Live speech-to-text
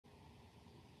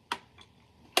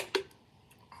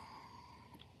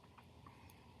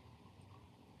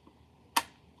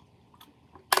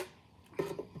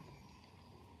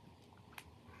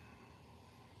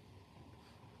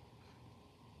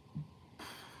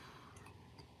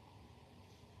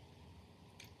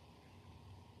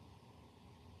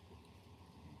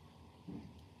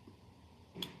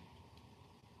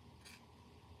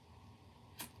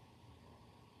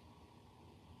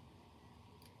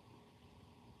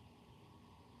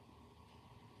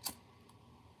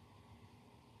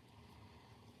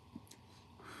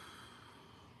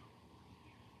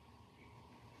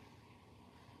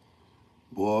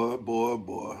Boy, boy,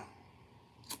 boy.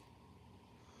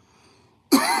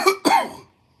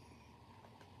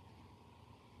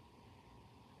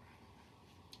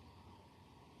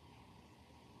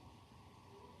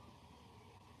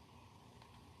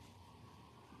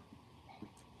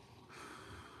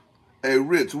 Hey,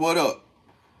 Rich, what up?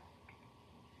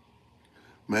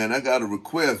 Man, I got a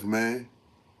request, man.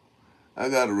 I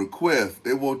got a request.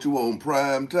 They want you on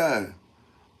prime time.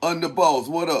 Underboss,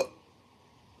 what up?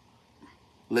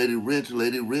 Lady Wrench,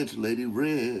 Lady Wrench, Lady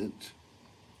Wrench.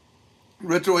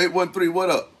 Retro 813, what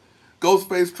up?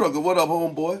 Ghostface Trucker, what up,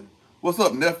 homeboy? What's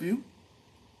up, nephew?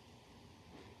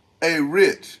 Hey,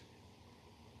 Rich.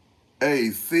 Hey,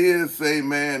 Sid say,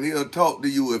 man, he'll talk to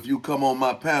you if you come on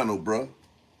my panel, bruh.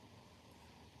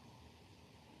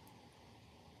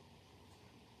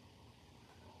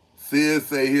 Sid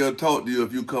say he'll talk to you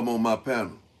if you come on my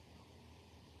panel.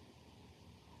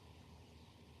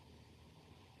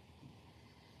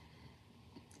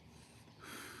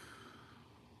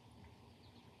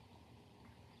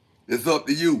 It's up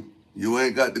to you. You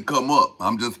ain't got to come up.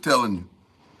 I'm just telling you.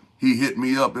 He hit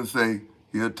me up and say,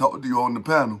 he'll talk to you on the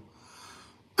panel.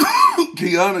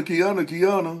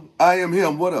 Kiana, I am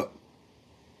him. What up?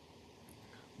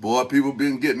 Boy, people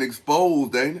been getting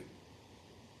exposed, ain't it?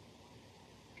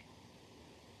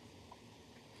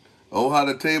 Oh, how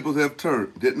the tables have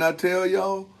turned. Didn't I tell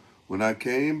y'all when I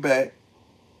came back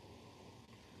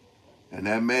and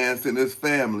that man sent his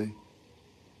family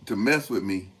to mess with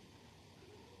me?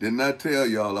 Didn't I tell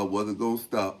y'all I wasn't going to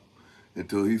stop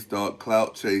until he start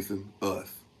clout chasing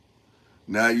us?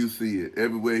 Now you see it.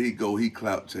 Everywhere he go, he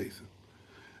clout chasing.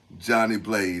 Johnny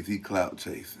Blaze, he clout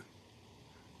chasing.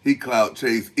 He clout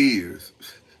chase ears.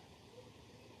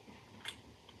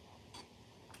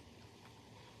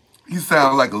 He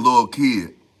sound like a little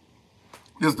kid.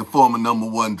 This the former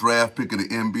 #1 draft pick of the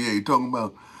NBA talking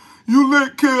about, you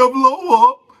let Kev Lowe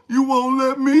up, you won't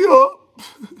let me up.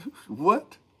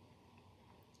 What?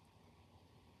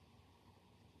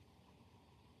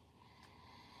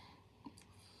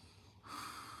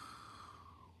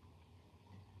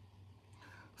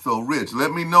 So, Rich,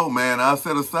 let me know, man. I'll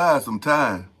set aside some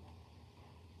time.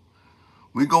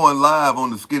 We going live on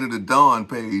the SkinnyDaDon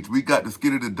page. We got the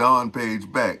SkinnyDaDon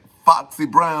page back. Foxy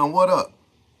Brown, what up?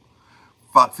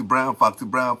 Foxy Brown, Foxy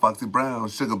Brown, Foxy Brown.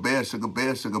 Sugar Bear, Sugar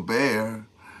Bear, Sugar Bear.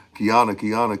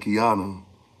 Kiana.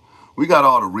 We got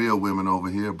all the real women over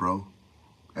here, bro.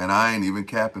 And I ain't even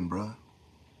capping, bro.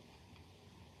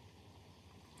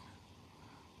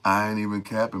 I ain't even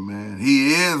capping, man.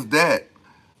 He is that.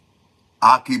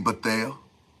 Aki Bathel.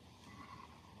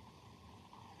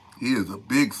 He is a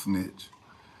big snitch.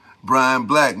 Brian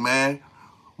Black, man.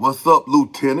 What's up,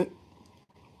 Lieutenant?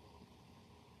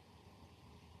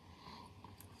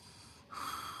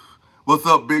 What's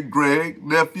up, Big Greg?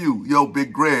 Nephew, yo,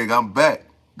 Big Greg, I'm back.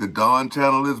 The Dawn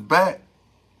channel is back.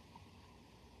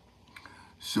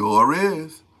 Sure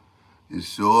is. It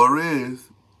sure is.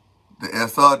 The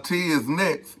SRT is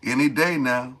next. Any day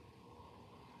now.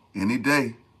 Any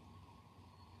day.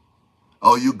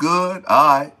 Oh, you good?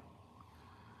 All right.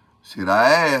 Shit,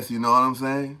 I asked, you know what I'm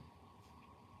saying?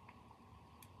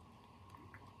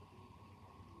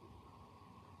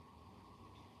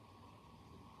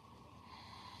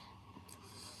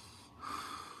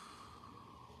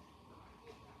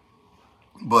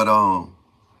 But,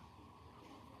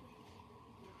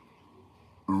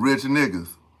 rich niggas.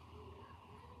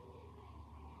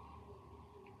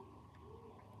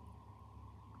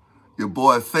 Your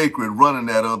boy Sacred running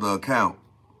that other account.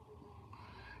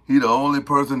 He the only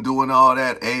person doing all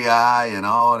that AI and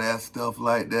all that stuff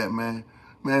like that, man.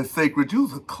 Man, Sacred,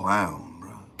 you's a clown,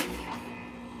 bro.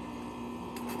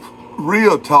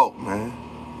 Real talk, man.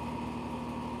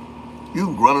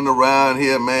 You running around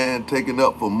here, man, taking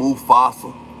up for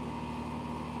Mufasa.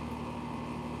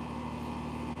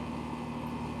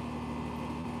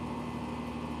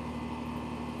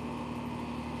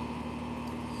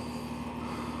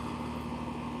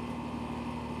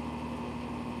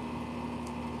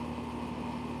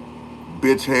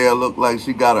 Bitch hair look like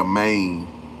she got a mane.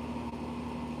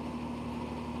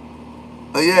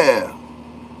 Yeah.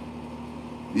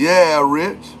 Yeah,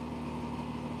 Rich.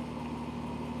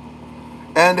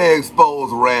 And they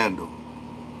exposed Randall.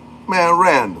 Man,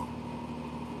 Randall.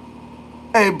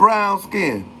 Hey, brown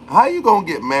skin, how you gonna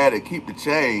get mad at Keep the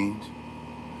Change?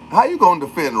 How you gonna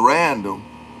defend Randall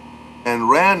and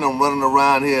Random running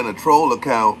around here in a troll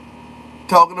account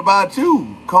talking about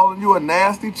you, calling you a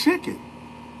nasty chicken?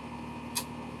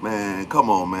 Man, come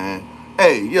on, man.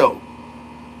 Hey, yo,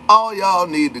 all y'all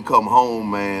need to come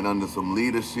home, man, under some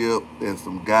leadership and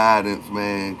some guidance,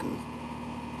 man, because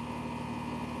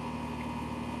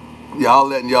Y'all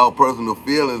letting y'all personal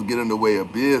feelings get in the way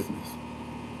of business.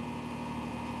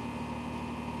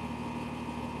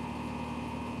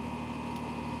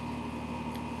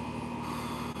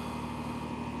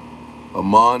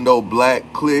 Armando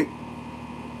Black Click.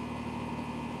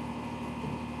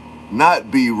 Not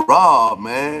B Rob,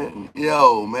 man.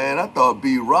 Yo, man, I thought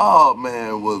B Rob,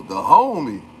 man, was the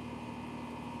homie.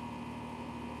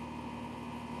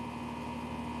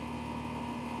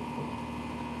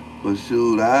 But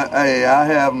shoot, I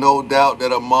have no doubt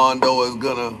that Armando is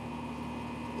gonna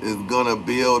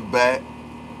build back.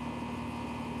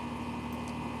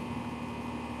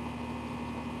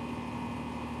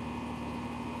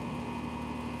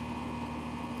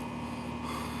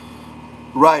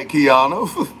 Right,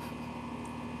 Keanu.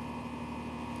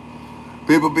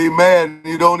 People be mad and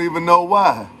you don't even know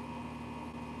why.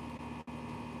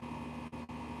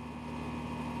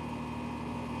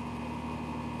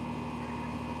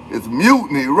 It's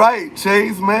mutiny, right,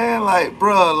 Chase, man? Like,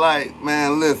 bruh, like,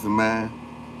 man, listen, man.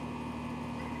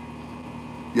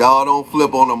 Y'all don't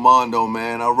flip on Armando,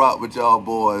 man. I rock with y'all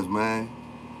boys, man.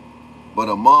 But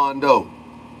Armando,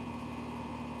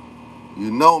 you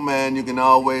know, man, you can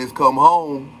always come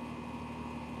home.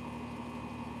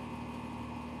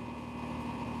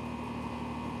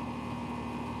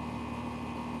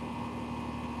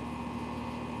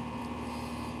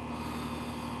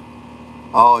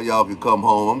 All y'all can come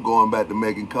home. I'm going back to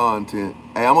making content.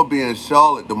 Hey, I'm going to be in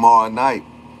Charlotte tomorrow night.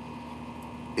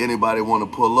 Anybody want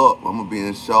to pull up? I'm going to be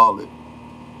in Charlotte.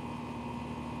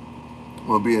 I'm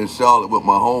going to be in Charlotte with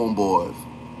my homeboys.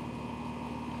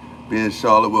 Be in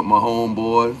Charlotte with my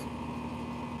homeboys.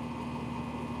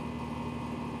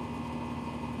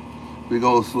 We're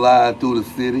going to slide through the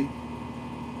city.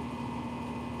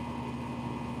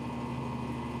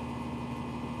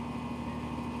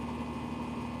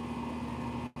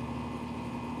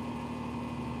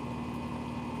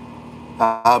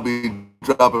 I'll be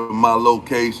dropping my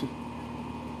location.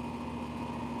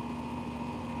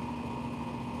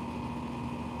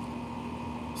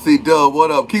 See, Dub,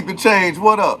 what up? Keep the change,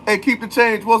 what up? Hey, keep the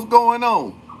change, what's going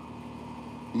on?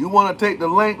 You want to take the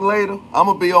link later? I'm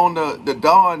going to be on the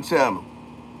Dawn channel.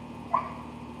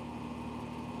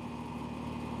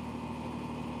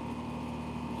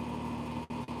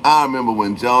 I remember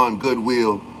when John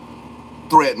Goodwill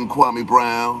threatened Kwame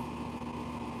Brown.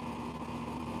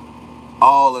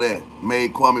 All of that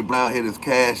made Kwame Brown hit his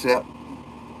cash app.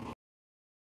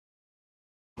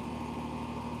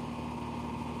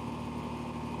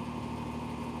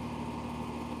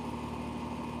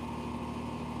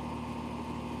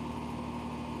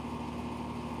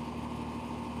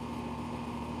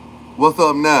 What's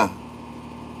up now?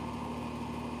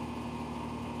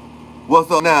 What's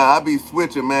up now? I be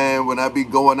switching, man. When I be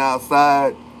going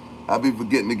outside, I be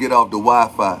forgetting to get off the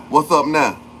Wi-Fi. What's up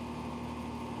now?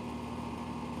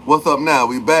 What's up now?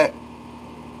 We back?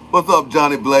 What's up,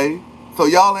 Johnny Blade? So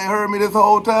y'all ain't heard me this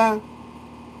whole time?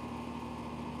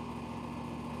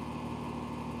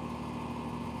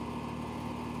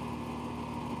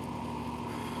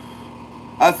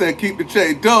 I said keep the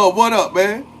change. Dub, what up,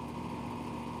 man?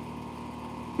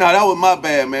 Nah, that was my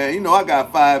bad, man. You know I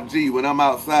got 5G. When I'm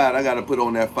outside, I got to put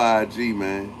on that 5G,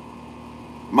 man.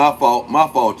 My fault,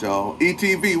 y'all.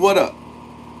 ETV, what up?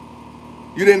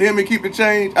 You didn't hear me keep the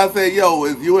change? I said, yo,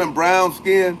 is you and brown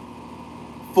skin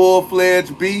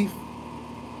full-fledged beef?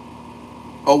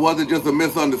 Or was it just a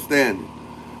misunderstanding?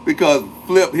 Because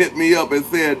Flip hit me up and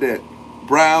said that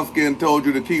brown skin told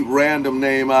you to keep random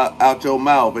name out your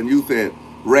mouth. And you said,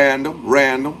 random,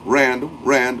 random, random,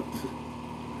 random.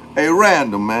 Hey,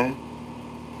 random, man.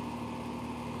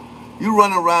 You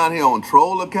running around here on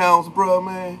troll accounts, bro,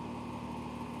 man?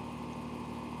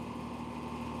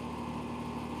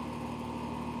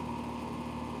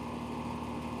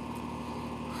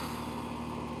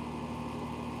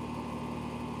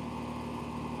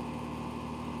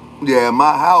 Yeah,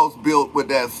 my house built with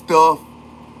that stuff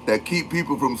that keep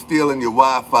people from stealing your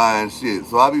Wi-Fi and shit.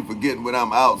 So I be forgetting when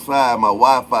I'm outside, my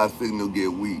Wi-Fi signal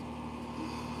get weak.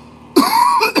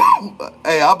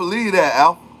 Hey, I believe that,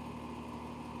 Al.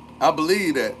 I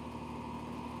believe that.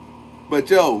 But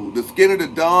yo, the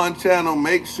MrSkinnyDaDon channel,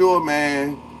 make sure,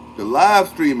 man, the live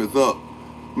stream is up.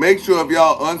 Make sure if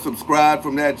y'all unsubscribe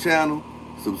from that channel,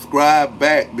 subscribe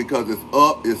back because it's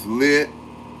up, it's lit.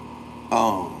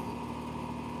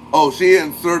 Oh, she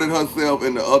inserted herself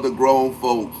into other grown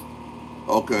folks.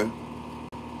 Okay.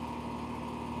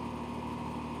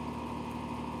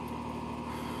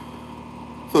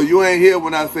 So you ain't here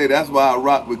when I say that's why I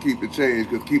rock with Keep the Change,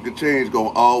 because Keep the Change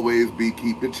gonna always be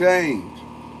Keep the Change.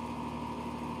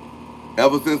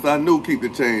 Ever since I knew Keep the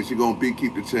Change, she gonna be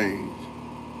Keep the Change.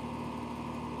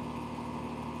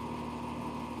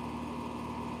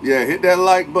 Yeah, hit that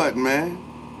like button, man.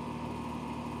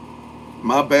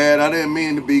 My bad. I didn't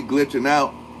mean to be glitching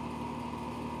out.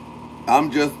 I'm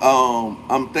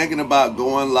thinking about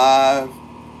going live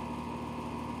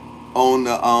on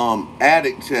the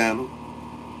Addict channel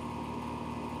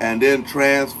and then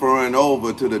transferring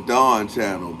over to the Dawn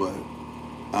channel, but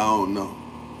I don't know.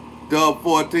 Dub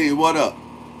 14, what up?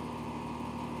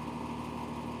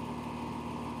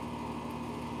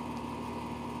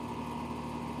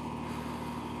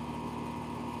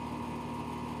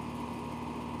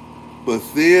 But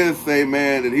Sid say,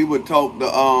 man, that he would talk to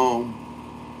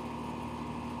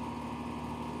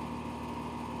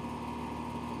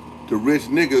rich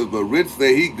niggas, but Rich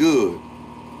say he good.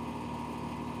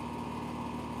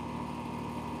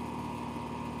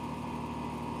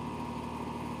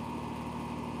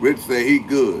 Rich say he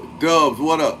good. Dubs,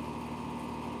 what up?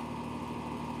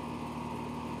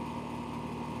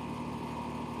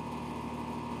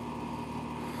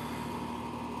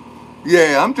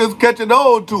 Yeah, I'm just catching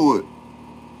on to it.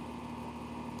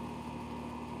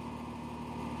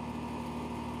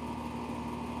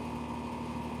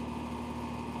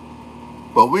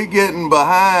 But we getting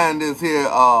behind this here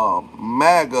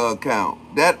MAGA account.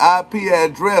 That IP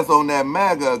address on that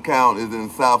MAGA account is in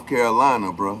South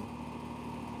Carolina, bro.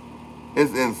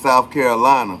 It's in South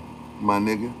Carolina, my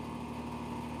nigga.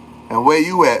 And where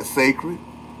you at, Sacred?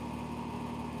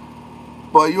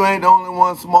 Boy, you ain't the only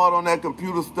one smart on that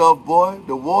computer stuff, boy.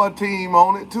 The war team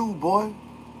on it too, boy.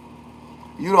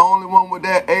 You the only one with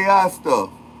that AI stuff.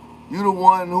 You the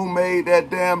one who made that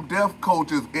damn Deaf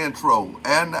Coach's intro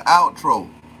and the outro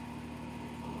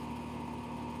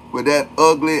with that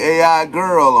ugly AI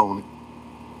girl on it.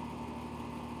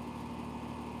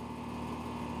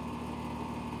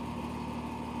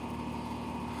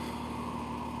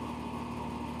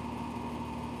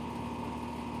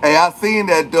 Hey, I seen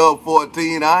that Dub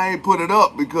 14. I ain't put it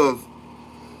up because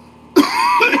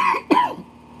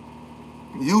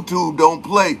YouTube don't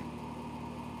play.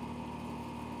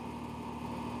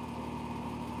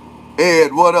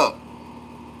 Ed, what up?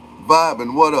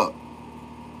 Vibin', what up?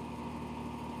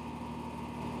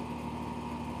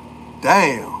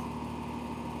 Damn.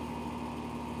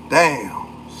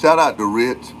 Damn. Shout out to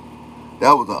Rich.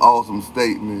 That was an awesome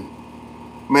statement.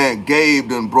 Man, Gabe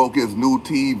done broke his new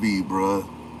TV, bruh,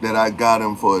 that I got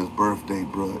him for his birthday,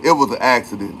 bruh. It was an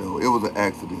accident, though. It was an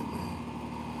accident, man.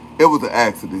 It was an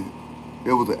accident.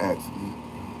 It was an accident.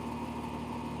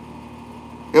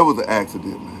 It was an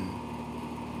accident, man.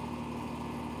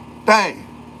 Dang.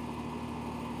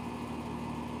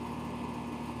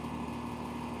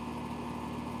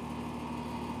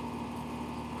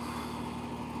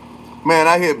 Man,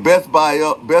 I hit Best Buy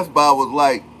up. Best Buy was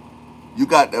like, you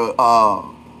got to,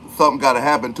 something got to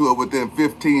happen to it within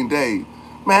 15 days.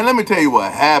 Man, let me tell you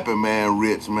what happened, man,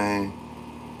 Rich, man.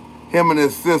 Him and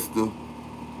his sister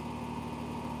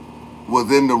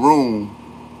was in the room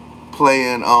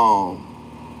playing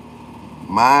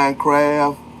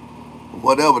Minecraft,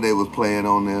 whatever they was playing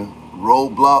on there,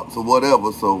 Roblox or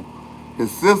whatever. So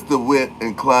his sister went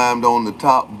and climbed on the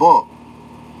top bunk,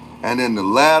 and then the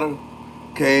ladder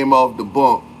came off the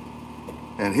bunk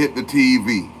and hit the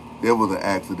TV. It was an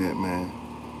accident, man.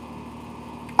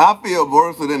 I feel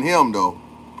worse than him, though.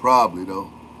 Probably, though.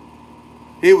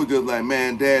 He was just like,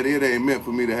 man, Dad, it ain't meant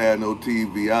for me to have no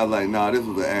TV. I was like, nah, this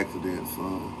was an accident,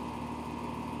 son.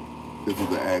 This was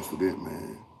an accident,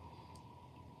 man.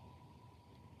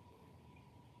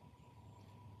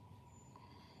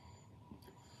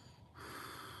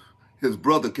 His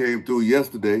brother came through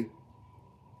yesterday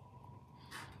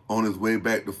on his way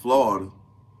back to Florida.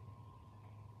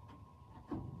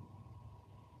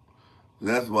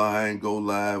 That's why I ain't go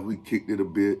live. We kicked it a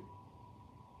bit.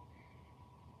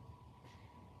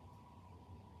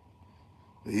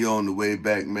 He on the way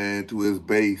back, man, to his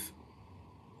base.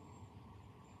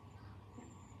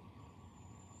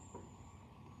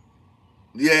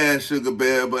 Yeah, Sugar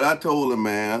Bear, but I told him,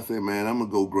 man, I said, man, I'm going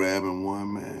to go grabbing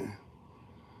one, man.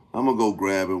 I'm going to go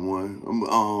grabbing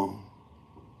one.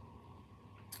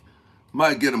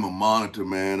 Might get him a monitor,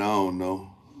 man. I don't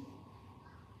know.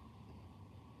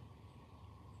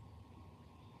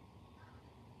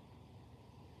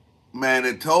 Man,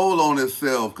 it told on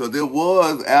itself because it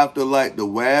was after like the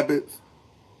Wabbits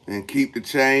and Keep the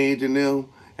Change and them,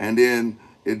 and then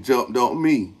it jumped on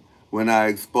me when I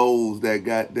exposed that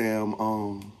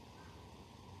goddamn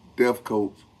Deaf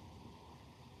Coach.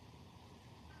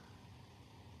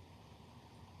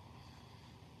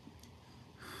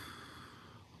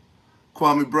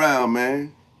 Kwame Brown,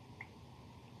 man.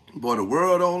 Boy, the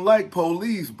world don't like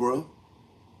police, bro.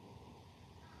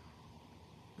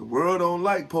 The world don't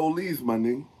like police, my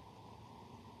nigga.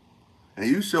 And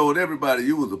you showed everybody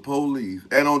you was a police.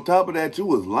 And on top of that, you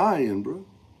was lying, bro.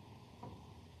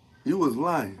 You was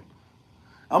lying.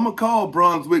 I'm going to call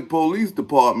Brunswick Police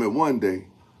Department one day.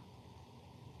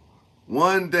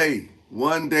 One day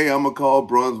I'm going to call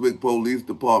Brunswick Police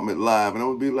Department live. And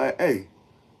I'm going to be like, hey,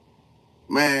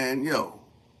 man, yo.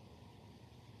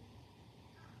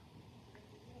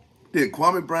 Did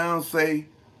Kwame Brown say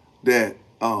that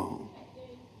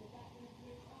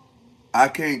I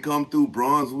can't come through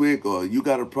Brunswick, or you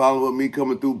got a problem with me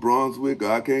coming through Brunswick, or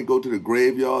I can't go to the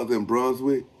graveyards in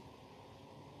Brunswick?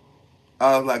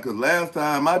 I was like, 'cause last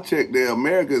time I checked there,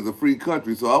 America is a free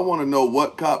country, so I want to know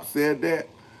what cop said that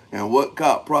and what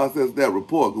cop processed that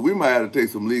report, because we might have to take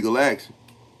some legal action.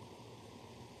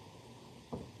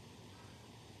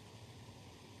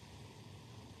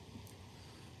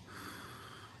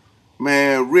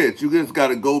 Man, Rich, you just got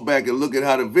to go back and look at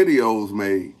how the video's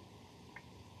made.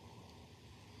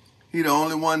 He the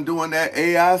only one doing that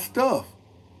AI stuff.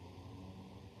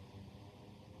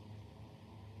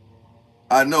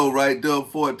 I know, right, Dub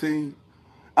 14?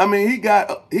 I mean, he got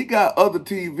other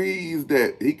TVs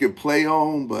that he could play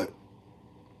on, but,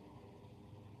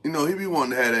 you know, he be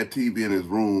wanting to have that TV in his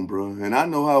room, bro. And I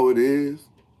know how it is.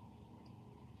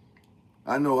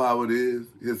 I know how it is.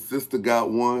 His sister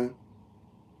got one.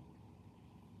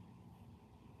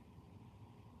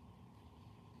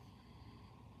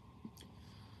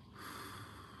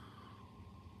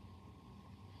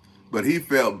 But he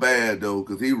felt bad, though,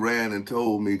 because he ran and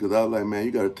told me, because I was like, man,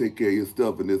 you got to take care of your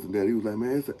stuff and this and that. He was like,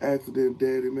 man, it's an accident,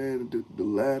 Daddy, man, the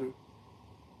ladder.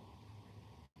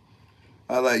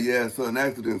 I was like, yeah, son,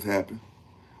 accidents happen.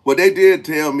 Well, they did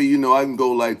tell me, you know, I can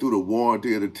go, like, through the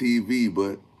warranty of the TV,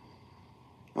 but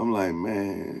I'm like,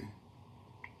 man,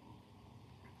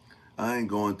 I ain't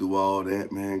going through all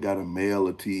that, man. Got to mail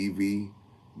a TV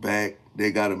back.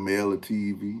 They got to mail a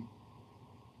TV.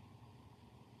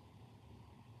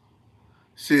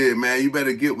 Shit, man, you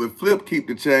better get with Flip, keep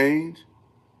the change.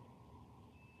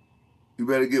 You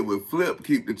better get with Flip,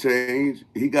 keep the change.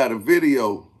 He got a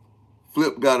video.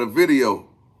 Flip got a video.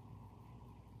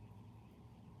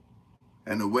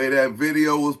 And the way that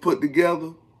video was put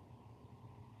together,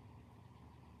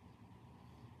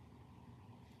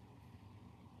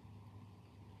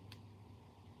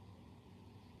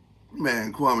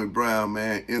 man, Kwame Brown,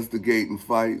 man, instigating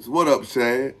fights. What up,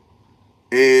 Shad?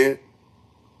 Ed?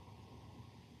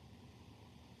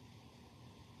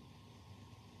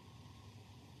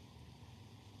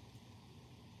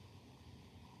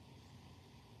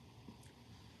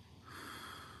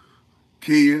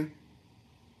 Kia?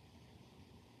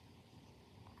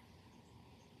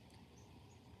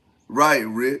 Right,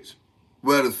 Rich.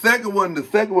 Well, the second one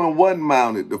wasn't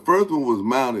mounted. The first one was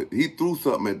mounted. He threw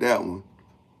something at that one.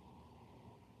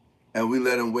 And we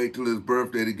let him wait till his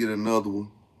birthday to get another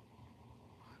one.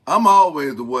 I'm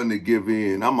always the one to give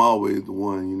in. I'm always the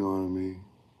one, you know what I mean?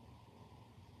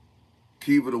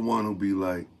 Kiva the one who'll be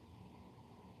like,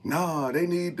 nah, they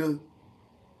need to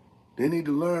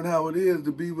learn how it is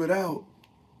to be without.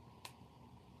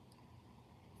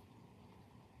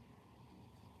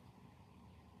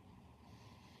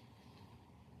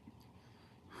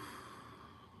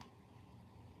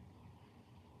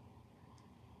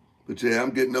 But yeah, I'm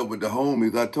getting up with the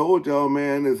homies. I told y'all,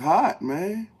 man, it's hot,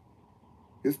 man.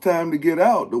 It's time to get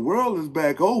out. The world is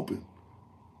back open.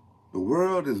 The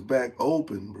world is back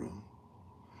open, bro.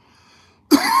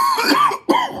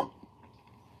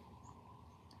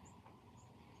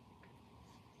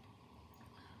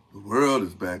 The world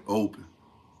is back open.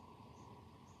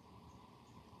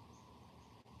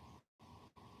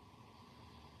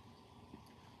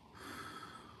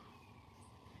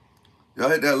 Y'all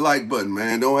hit that like button,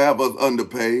 man. Don't have us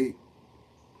underpaid.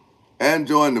 And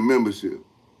join the membership.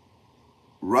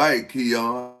 Right,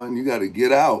 Keon. You got to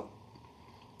get out.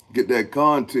 Get that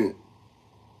content.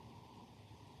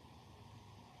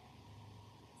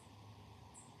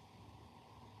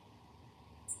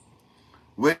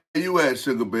 Where you at,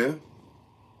 Sugar Bear?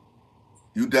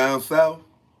 You down south?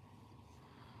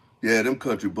 Yeah, them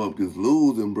country bumpkins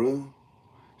losing, bro.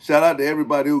 Shout out to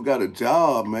everybody who got a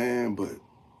job, man, but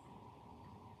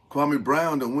Kwame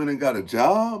Brown done went and got a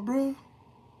job, bro.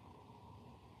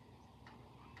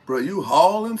 Bro, you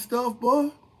hauling stuff, boy?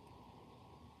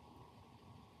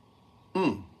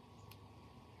 I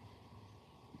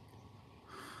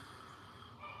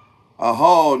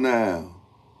haul now.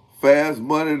 Fast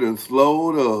money done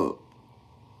slowed up.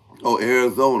 Oh,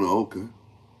 Arizona, okay.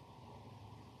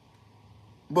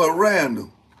 But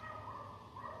random.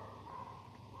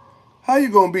 How you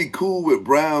gonna be cool with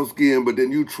brown skin, but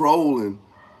then you trolling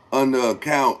under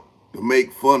account to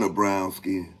make fun of brown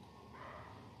skin?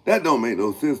 That don't make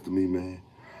no sense to me, man.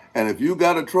 And if you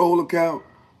got a troll account,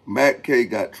 Matt K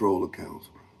got troll accounts.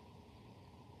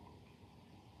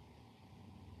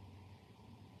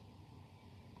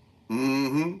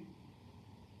 Mm-hmm.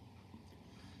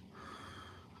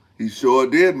 He sure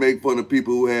did make fun of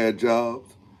people who had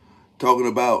jobs. Talking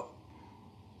about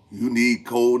you need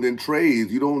code and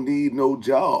trades. You don't need no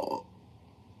job.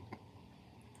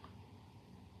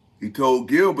 He told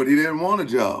Gilbert he didn't want a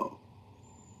job.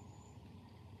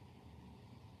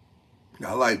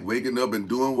 I like waking up and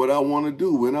doing what I want to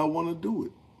do when I want to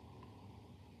do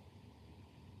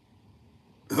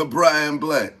it. Brian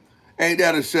Black. Ain't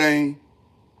that a shame?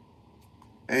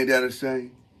 Ain't that a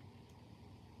shame?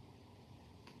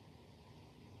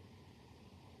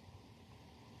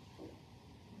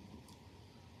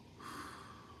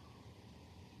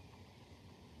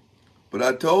 But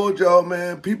I told y'all,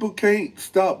 man, people can't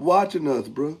stop watching us,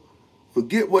 bro.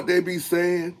 Forget what they be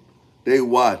saying. They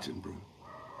watching, bro.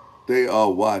 They are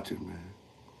watching, man.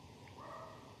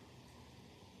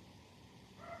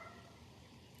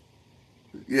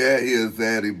 Yeah, he is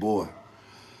zaddy boy.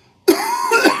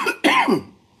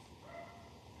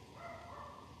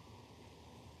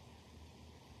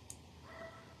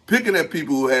 Picking at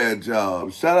people who had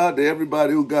jobs. Shout out to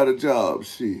everybody who got a job.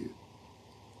 Shit.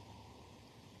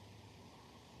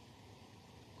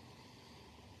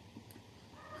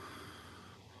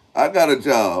 I got a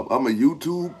job. I'm a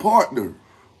YouTube partner.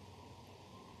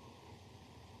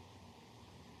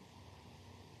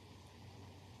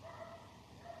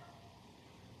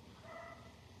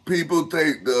 People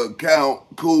think the account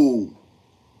cool.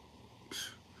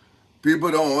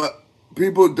 People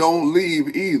don't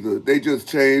leave either. They just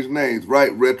change names,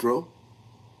 right, Retro?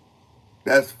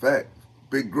 That's fact.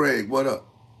 Big Greg, what up?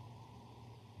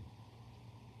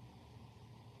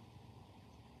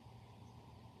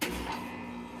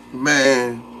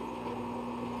 Man,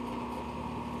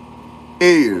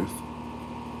 ears.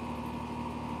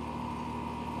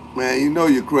 Man, you know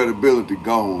your credibility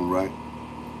gone, right?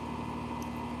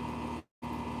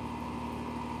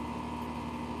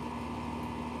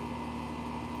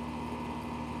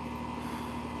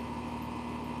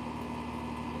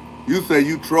 You say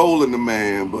you trolling the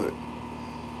man, but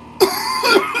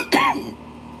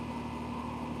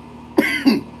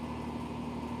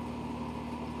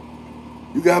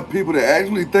you got people that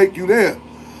actually think you there.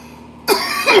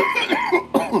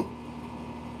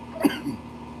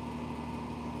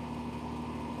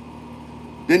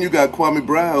 Then you got Kwame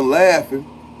Brown laughing.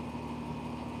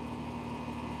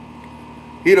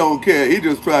 He don't care. He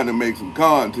just trying to make some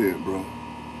content, bro.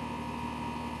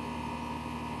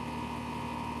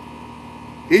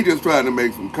 He just trying to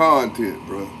make some content,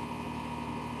 bro.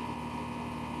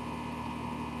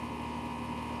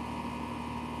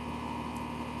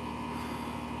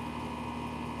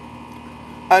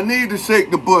 I need to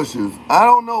shake the bushes. I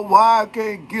don't know why I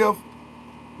can't gift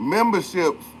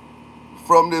memberships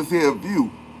from this here view.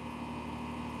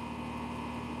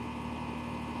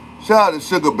 Shout out to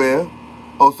Sugar Bear.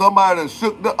 Oh, somebody done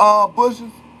shook the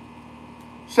bushes?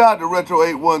 Shout out to Retro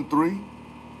 813.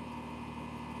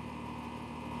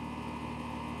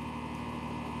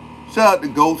 Shout out to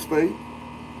Ghostface.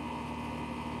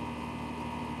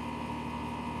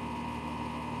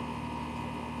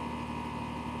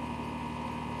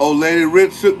 Oh, Lady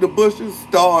Rich shook the bushes.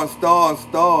 Star, star,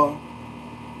 star.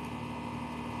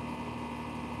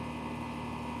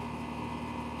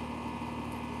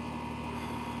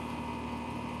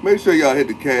 Make sure y'all hit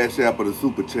the Cash App or the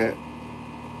Super Chat.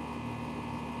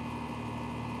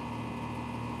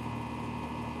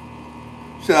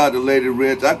 Shout out to Lady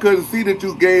Rich. I couldn't see that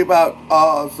you gave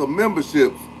out some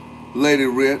memberships, Lady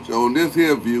Rich, on this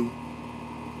here view.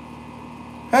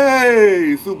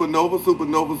 Hey, Supernova,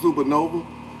 Supernova, Supernova.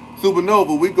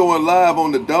 Supernova, we going live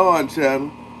on the Dawn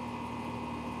channel.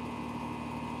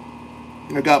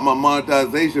 I got my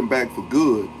monetization back for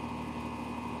good.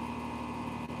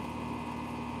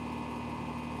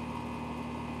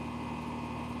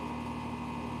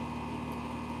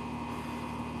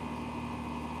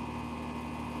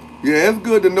 Yeah, it's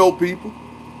good to know people.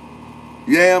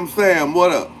 Yeah, I'm Sam,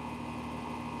 what up?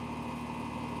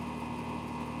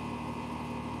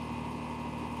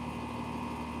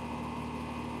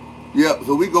 Yep,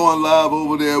 so we going live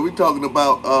over there. We talking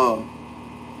about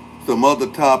some other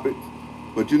topics.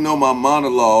 But you know my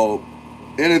monologue,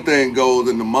 anything goes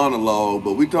in the monologue.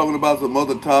 But we talking about some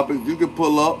other topics. You can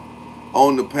pull up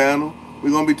on the panel. We're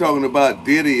going to be talking about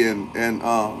Diddy and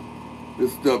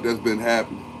this stuff that's been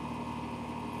happening.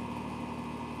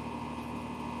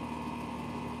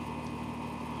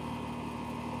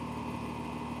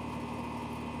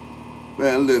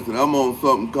 Man, listen, I'm on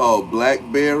something called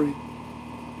BlackBerry.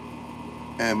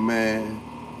 And man,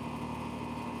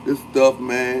 this stuff,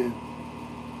 man,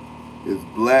 is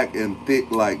black and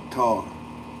thick like tar.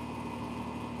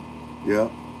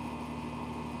 Yep.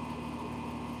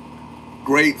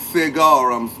 Great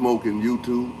cigar I'm smoking,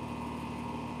 YouTube.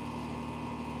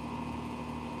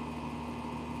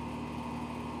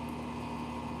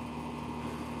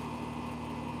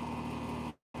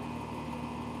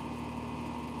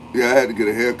 Yeah, I had to get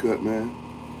a haircut, man.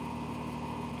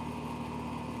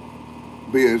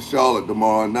 Be in Charlotte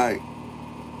tomorrow night.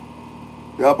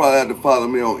 Y'all probably have to follow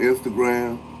me on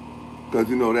Instagram, because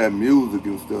you know that music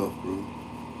and stuff, bro.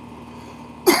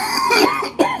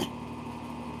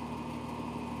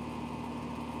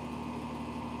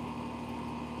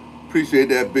 Appreciate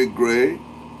that, Big Greg.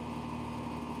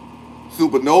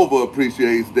 Supernova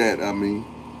appreciates that, I mean.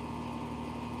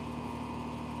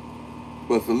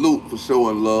 But salute for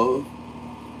showing love.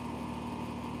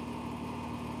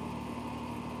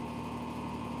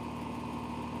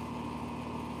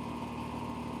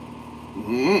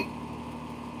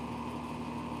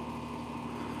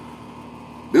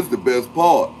 This is the best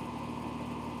part.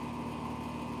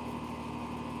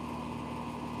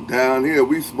 Down here,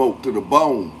 we smoke to the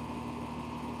bone.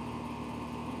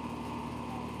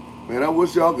 Man, I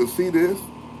wish y'all could see this.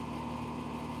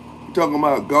 You talking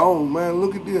about gone, man,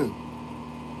 look at this.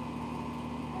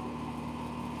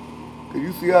 Can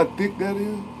you see how thick that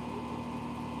is?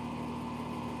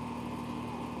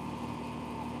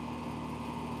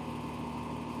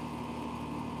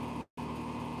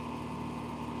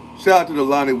 Shout out to the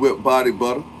Lonnie Whip Body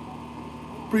Butter.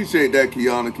 Appreciate that,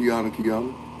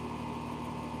 Kiana.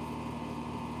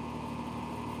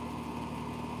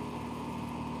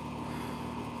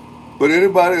 But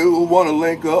anybody who want to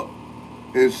link up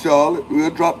in Charlotte, we'll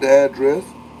drop the address.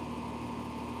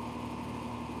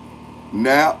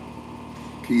 Nap,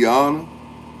 Kiana,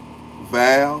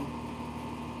 Val.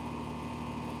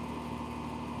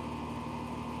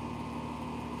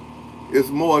 It's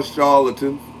more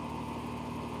charlatans.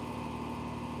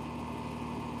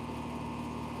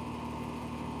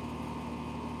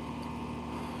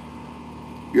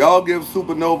 Y'all give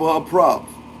Supernova her props.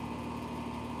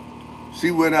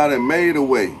 She went out and made a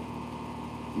way.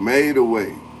 Made a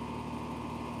way.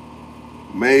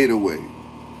 Made a way.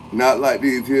 Not like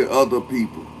these here other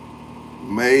people.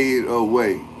 Made a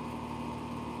way.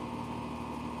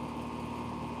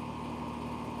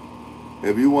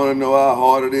 If you want to know how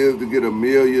hard it is to get a 1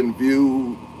 million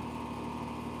view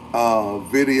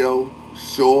video,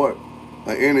 short,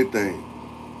 or anything,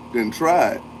 then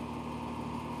try it.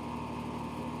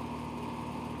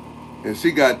 And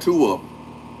she got 2 of them.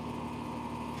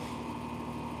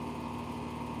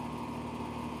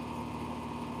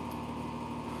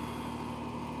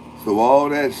 So all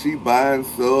that she buying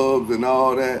subs and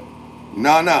all that,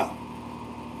 nah.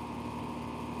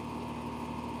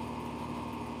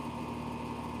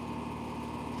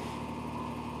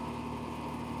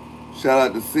 Shout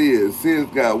out to Sid.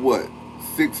 Sid's got what,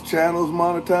 6 channels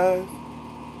monetized?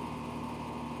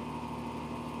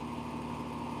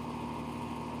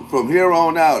 From here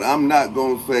on out, I'm not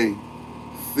going to say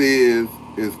Sid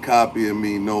is copying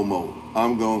me no more.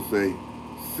 I'm going to say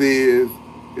Sid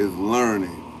is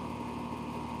learning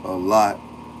a lot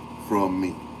from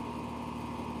me.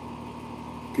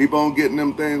 Keep on getting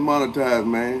them things monetized,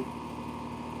 man.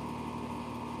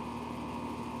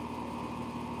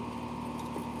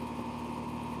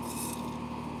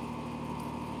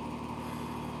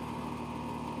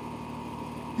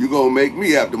 You gonna make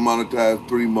me have to monetize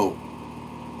 3 more.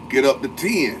 Get up to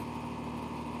 10.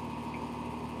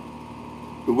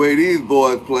 The way these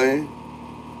boys playing.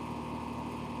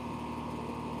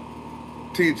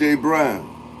 TJ Brown.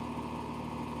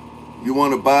 You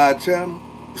want to buy a channel?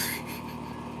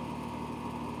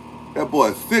 That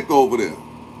boy's sick over there.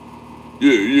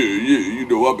 Yeah. You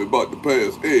know, I've been about to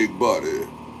pass egg body.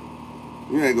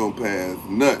 You ain't gonna pass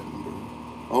nothing, bro.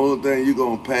 Only thing you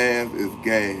gonna pass is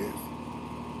gas.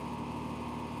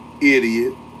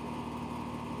 Idiot.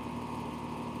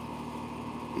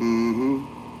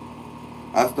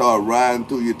 I started riding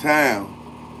through your town.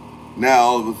 Now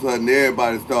all of a sudden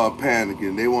everybody start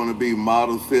panicking. They want to be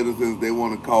model citizens. They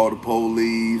want to call the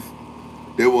police.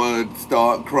 They want to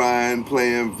start crying,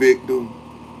 playing victim.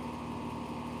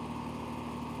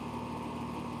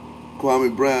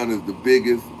 Kwame Brown is the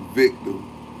biggest victim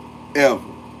ever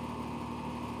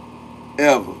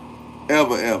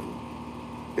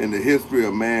in the history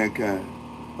of mankind.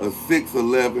 A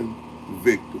 6'11"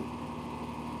 victim.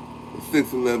 A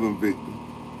 6'11" victim.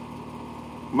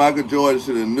 Michael Jordan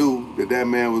should have knew that that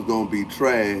man was going to be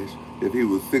trash if he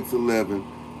was 6'11"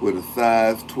 with a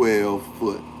size 12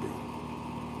 foot, bro.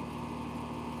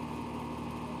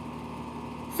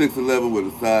 6'11"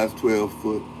 with a size 12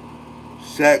 foot.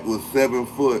 Shaq was 7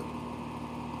 foot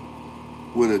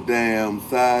with a damn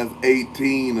size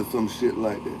 18 or some shit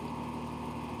like that.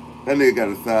 That nigga got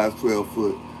a size 12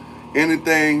 foot.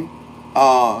 Anything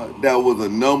that was a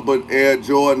numbered Air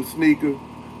Jordan sneaker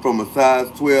from a size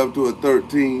 12 to a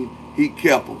 13, he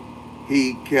kept them.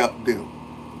 He kept them.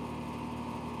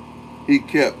 He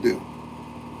kept them.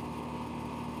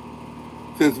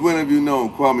 Since when have you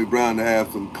known Kwame Brown to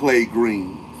have some clay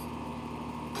greens?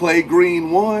 Clay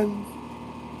green ones?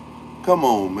 Come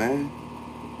on, man.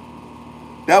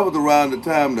 That was around the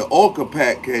time the Ochre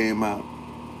pack came out.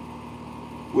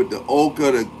 With the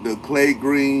ochre, the clay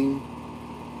green,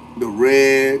 the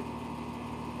red.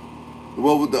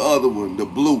 What was the other one? The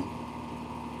blue.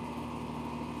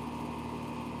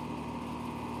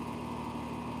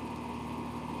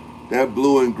 That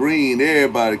blue and green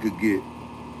everybody could get.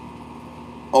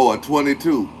 Oh, a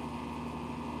 22.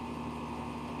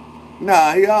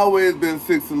 Nah, he always been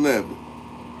 6'11".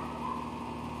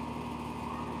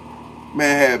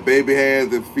 Man had baby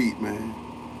hands and feet, man.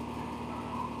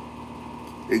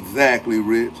 Exactly,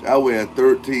 Rich. I wear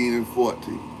 13 and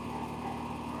 14.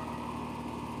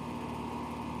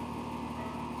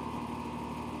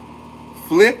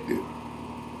 Flicked it.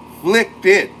 Flicked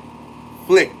it.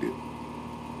 Flicked it.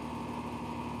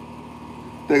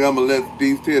 Think I'm going to let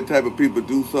these 10 type of people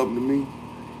do something to me?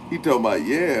 He talking about,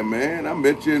 yeah, man, I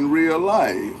met you in real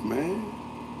life, man.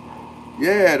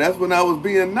 Yeah, that's when I was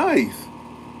being nice.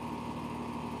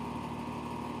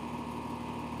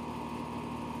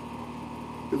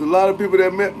 There's a lot of people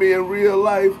that met me in real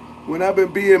life when I've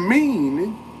been being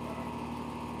mean.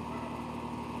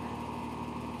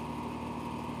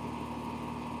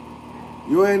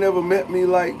 You ain't never met me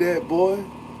like that, boy.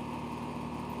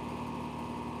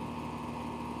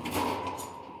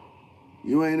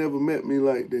 You ain't ever met me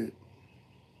like that.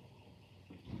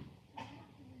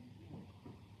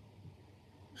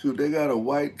 Shoot, they got a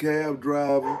white cab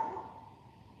driver.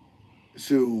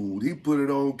 Shoot, he put it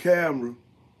on camera.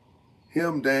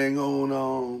 Him dang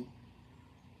on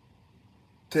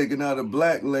taking out a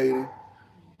black lady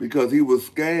because he was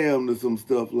scammed or some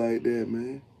stuff like that,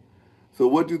 man. So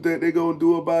what you think they gonna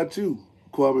do about you,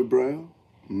 Kwame Brown?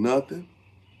 Nothing.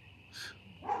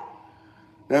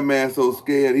 That man so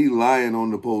scared he lying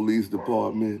on the police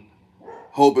department,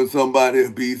 hoping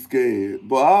somebody'll be scared.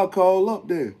 But I'll call up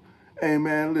there. Hey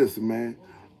man, listen, man.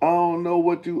 I don't know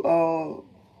what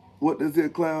this here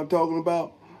clown talking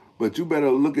about, but you better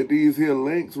look at these here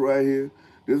links right here.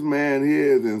 This man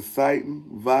here is inciting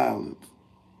violence.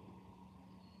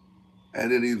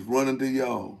 And then he's running to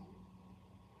y'all.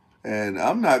 And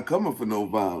I'm not coming for no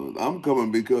violence. I'm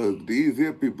coming because these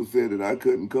here people said that I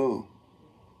couldn't come.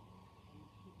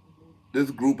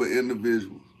 This group of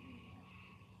individuals.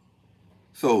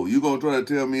 So you gonna try to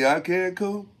tell me I can't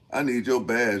come? I need your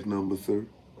badge number, sir.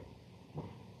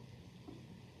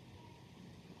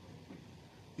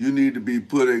 You need to be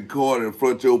put in court in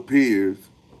front of your peers.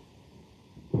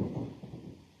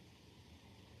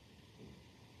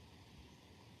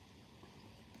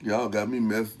 Y'all got me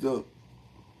messed up.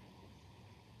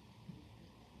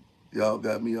 Y'all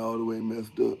got me all the way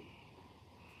messed up.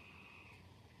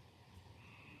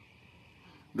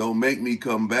 Don't make me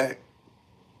come back.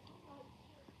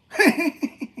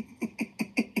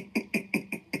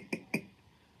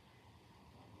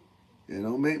 Yeah,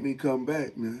 don't make me come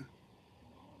back, man.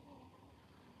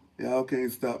 Y'all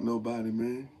can't stop nobody,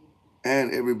 man.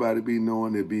 And everybody be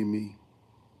knowing it be me.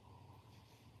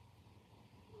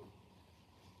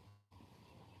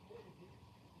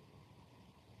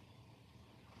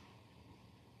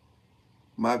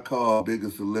 My car, bigger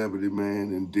celebrity,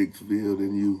 man, in Dixville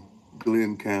than you,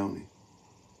 Glenn County.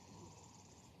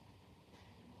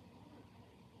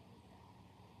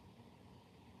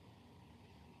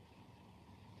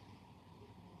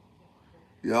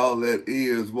 Y'all let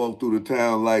ears walk through the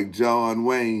town like John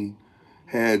Wayne.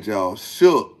 Had y'all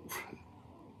shook.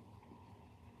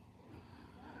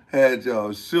 Had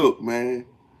y'all shook, man.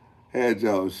 Had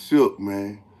y'all shook,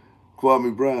 man.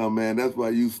 Kwame Brown, man, that's why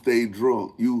you stay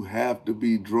drunk. You have to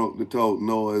be drunk to talk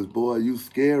noise, boy. You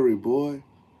scary, boy.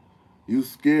 You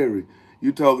scary.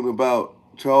 You talking about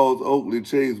Charles Oakley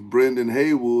chased Brendan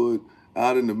Haywood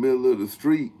out in the middle of the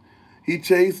street. He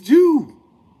chased you.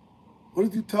 What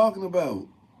are you talking about?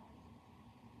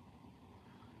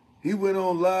 He went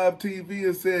on live TV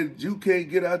and said, you can't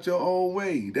get out your own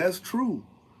way. That's true.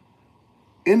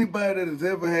 Anybody that has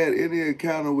ever had any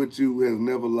encounter with you has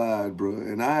never lied, bro.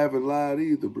 And I haven't lied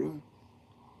either, bro.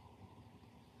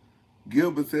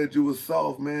 Gilbert said you was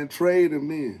soft, man. Trade him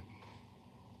then.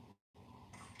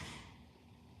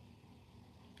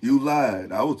 You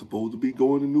lied. I was supposed to be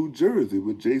going to New Jersey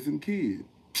with Jason Kidd.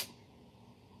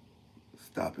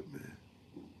 Stop it, man.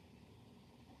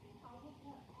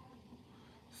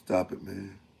 Stop it,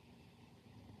 man.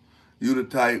 You the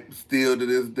type still to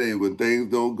this day, when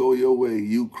things don't go your way,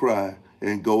 you cry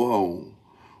and go home.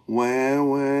 Wham,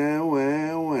 wham,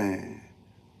 wham, wham.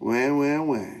 Wham, wham,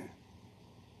 wham.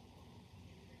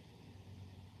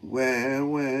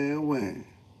 Wham, wham, wham.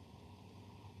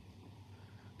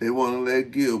 They want to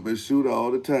let Gilbert shoot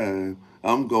all the time.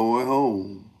 I'm going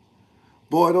home.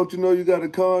 Boy, don't you know you got a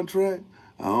contract?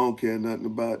 I don't care nothing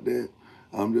about that.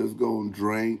 I'm just going to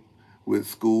drink with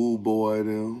schoolboy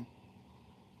them.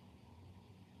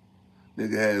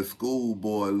 Nigga had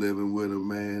schoolboy living with him,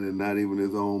 man, and not even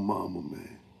his own mama,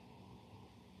 man.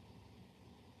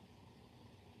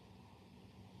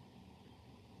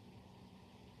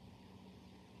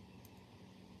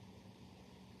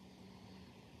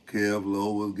 Kev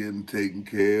Lowe was getting taken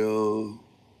care of.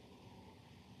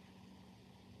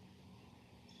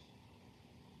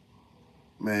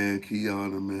 Man,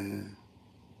 Kiana, man.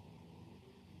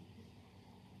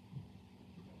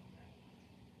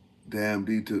 Damn,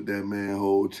 D took that man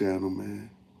whole channel, man.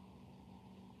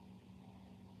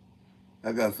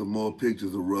 I got some more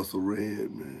pictures of Russell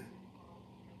Red, man.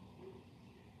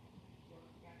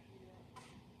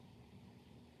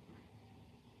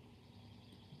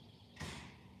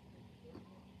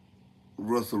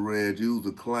 Russell Red, you was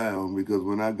a clown, because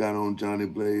when I got on Johnny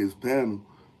Blaze's panel,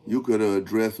 you could have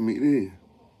addressed me then.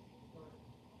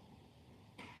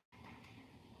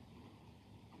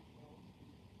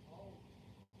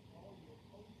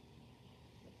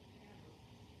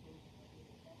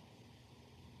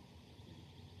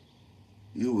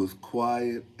 You was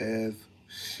quiet as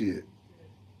shit.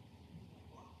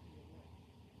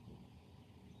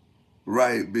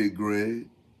 Right, Big Greg.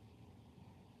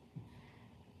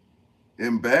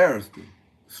 Embarrassed him.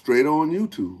 Straight on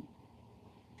YouTube.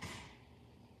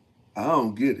 I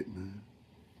don't get it, man.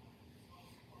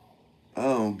 I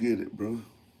don't get it, bro.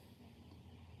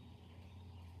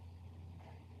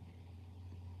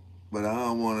 But I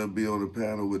don't want to be on the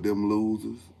panel with them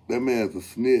losers. That man's a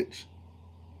snitch.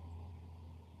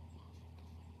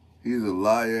 He's a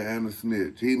liar and a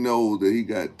snitch. He knows that he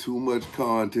got too much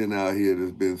content out here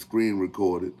that's been screen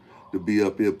recorded to be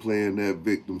up here playing that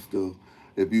victim stuff.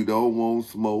 If you don't want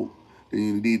smoke, then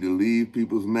you need to leave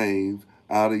people's names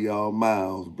out of y'all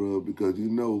mouths, bro, because you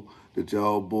know that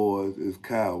y'all boys is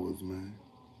cowards, man.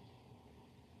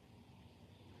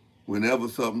 Whenever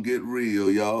something get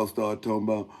real, y'all start talking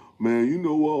about, man, you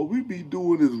know, all we be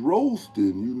doing is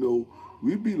roasting, you know.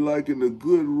 We be liking a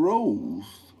good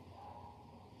roast.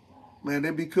 Man,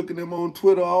 they be cooking them on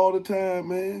Twitter all the time,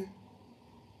 man.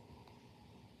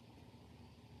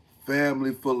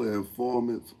 Family full of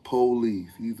informants,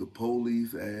 police. He's a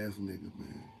police-ass nigga,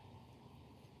 man.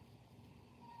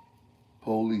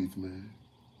 Police, man.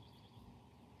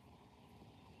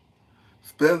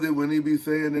 Especially when he be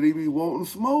saying that he be wanting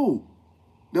smoke.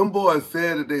 Them boys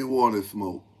said that they wanted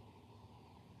smoke.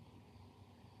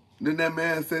 Didn't that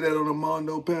man say that on the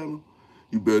Mondo panel?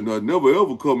 You better not never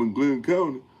ever come in Glenn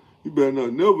County. You better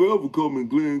not never ever come in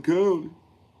Glenn County.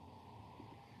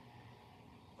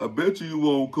 I bet you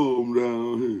won't come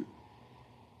down here.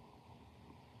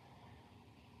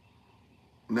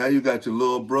 Now you got your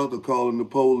little brother calling the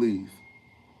police.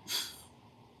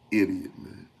 Idiot,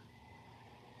 man.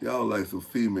 Y'all like some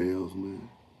females, man.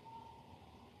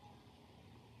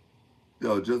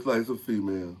 Y'all just like some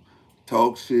females.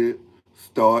 Talk shit,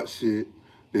 start shit,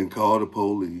 then call the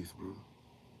police, bro.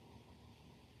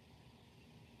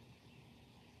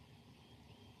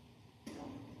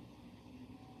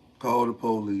 Call the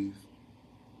police.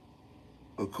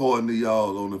 According to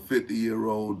y'all, on a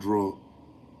 50-year-old drunk.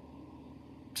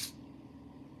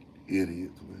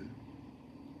 Idiots, man.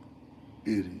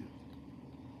 Idiots.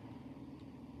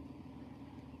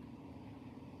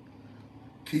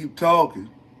 Keep talking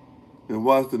and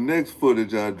watch the next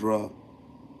footage I drop.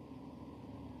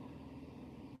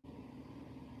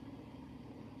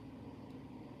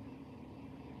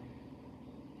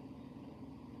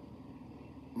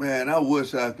 Man, I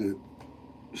wish I could.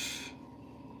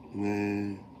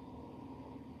 Man.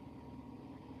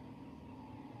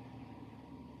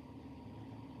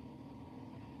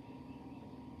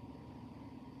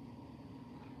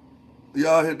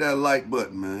 Y'all hit that like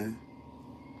button, man.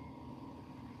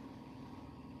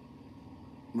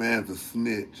 Man's a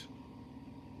snitch.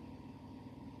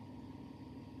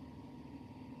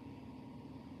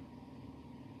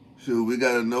 Shoot, we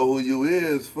gotta know who you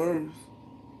is first.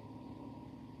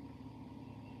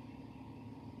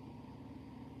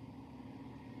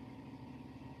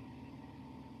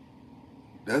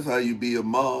 That's how you be a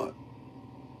mod.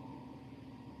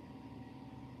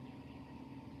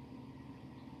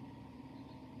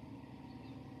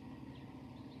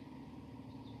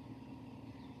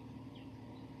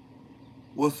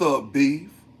 What's up, Beef?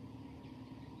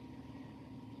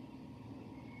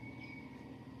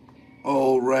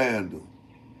 Oh, Randall.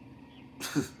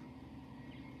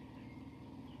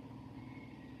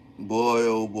 Boy,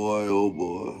 oh boy, oh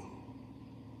boy.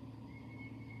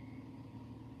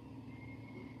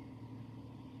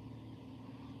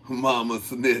 Mama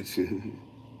snitching.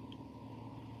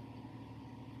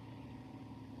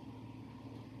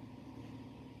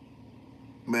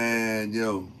 Man,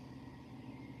 yo.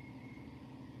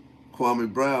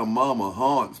 Kwame Brown mama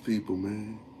haunts people,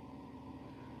 man.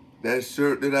 That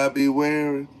shirt that I be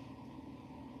wearing,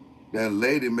 that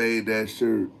lady made that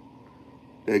shirt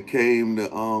that came to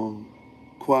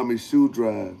Kwame's shoe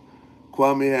drive.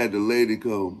 Kwame had the lady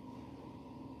come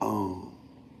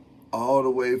all the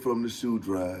way from the shoe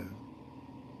drive.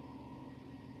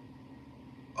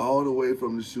 All the way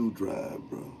from the shoe drive,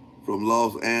 bro. From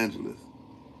Los Angeles,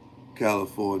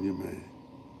 California, man.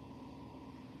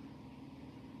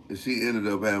 And she ended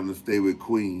up having to stay with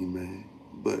Queen, man.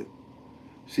 But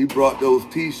she brought those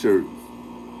t-shirts.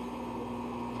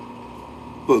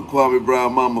 Put Kwame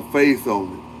Brown mama face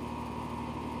on it.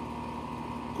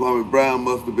 Kwame Brown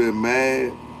must have been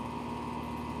mad.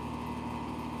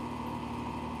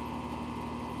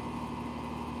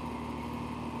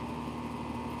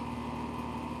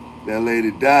 That lady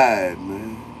died,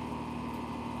 man.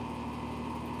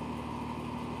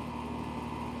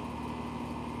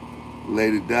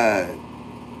 Lady died.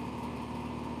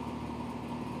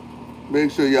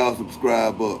 Make sure y'all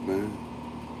subscribe up, man.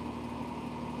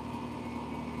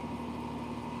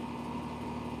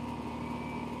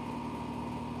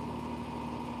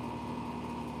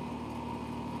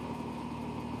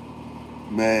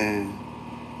 Man,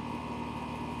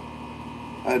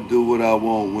 I do what I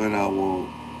want when I want.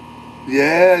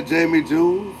 Yeah, Jamie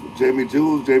Jules. Jamie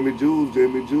Jules. She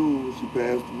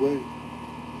passed away.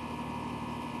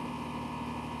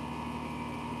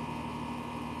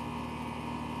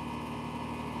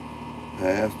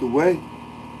 Passed away.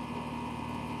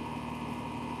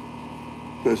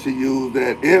 Because she used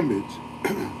that image.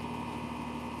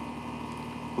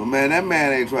 But man, that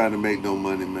man ain't trying to make no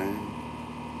money, man.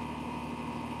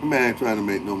 That man ain't trying to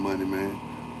make no money, man.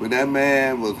 When that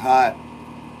man was hot,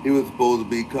 he was supposed to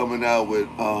be coming out with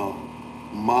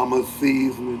Mama's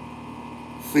seasoning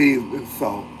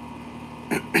salt.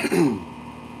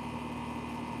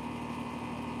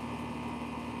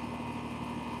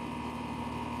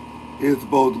 He was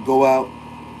supposed to go out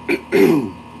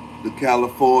to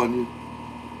California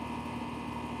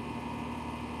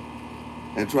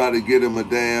and try to get him a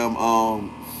damn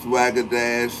Swagger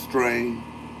Dash strain.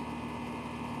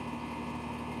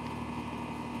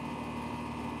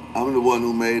 I'm the one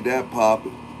who made that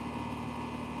poppin'.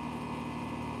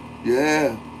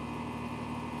 Yeah.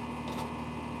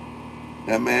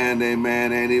 That man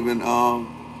ain't even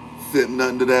sitting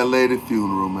under that lady's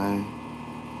funeral, man.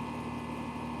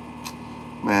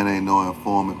 Man ain't no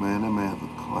informant, man. That man's a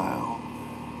clown.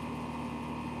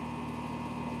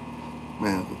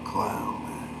 Man's a clown,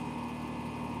 man.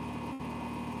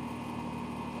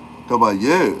 Talk about,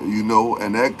 yeah, you know,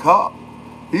 and that cop,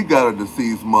 he got a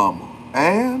deceased mama.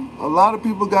 And a lot of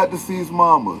people got deceased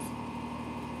mamas.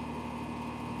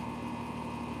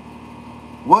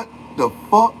 What the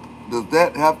fuck does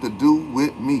that have to do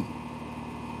with me?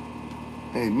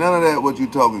 Hey, none of that what you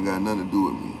talking got nothing to do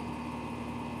with me.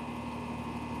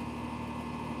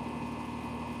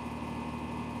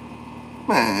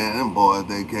 Man, them boys,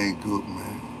 they can't cook,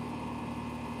 man.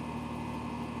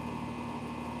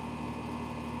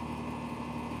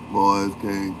 Boys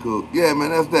can't cook. Yeah, man,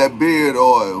 that's that beard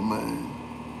oil, man.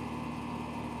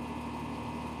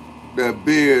 That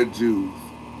beard juice.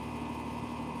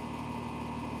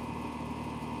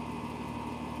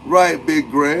 Right, Big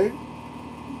Greg.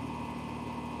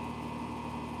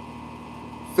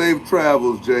 Safe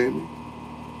travels, Jamie.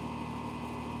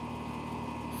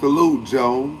 Salute,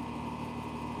 Joan.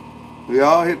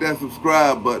 Y'all hit that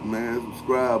subscribe button, man.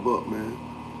 Subscribe up, man.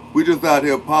 We just out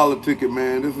here politicking,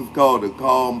 man. This is called the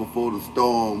calm before the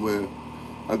storm, where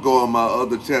I go on my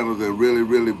other channels and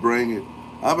really bring it.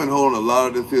 I've been holding a lot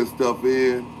of this here stuff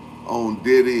in on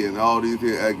Diddy and all these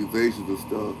here accusations and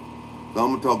stuff. So I'm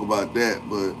going to talk about that,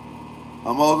 but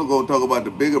I'm also going to talk about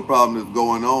the bigger problem that's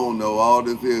going on, though. All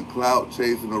this here clout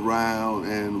chasing around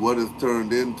and what it's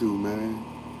turned into, man.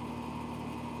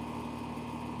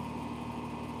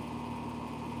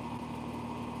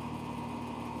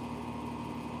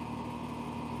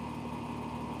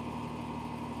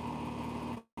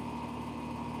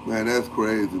 Man, that's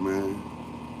crazy, man.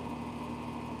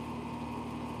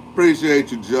 Appreciate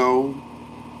you, Joan.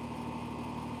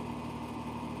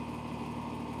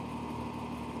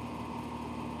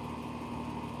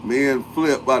 Me and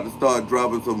Flip about to start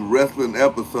dropping some wrestling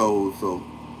episodes, so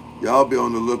y'all be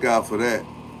on the lookout for that.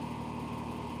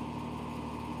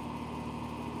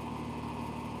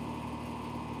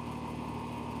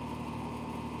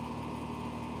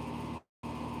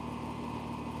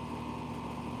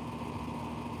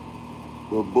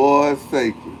 But boy, it's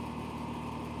sacred.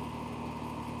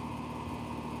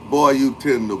 Boy, you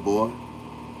tender, boy.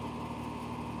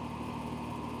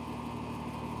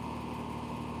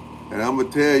 And I'm going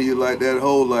to tell you like that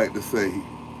hoe like to say,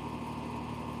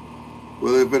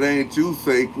 well, if it ain't you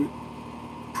sacred,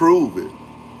 prove it.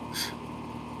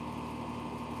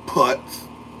 Putz.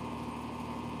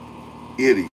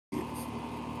 Idiots.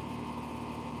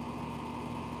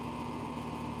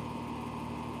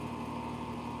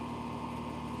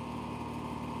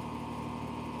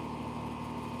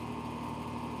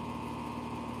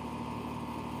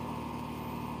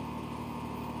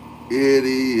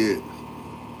 Idiots.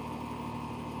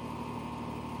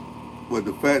 But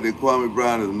the fact that Kwame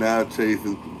Brown is now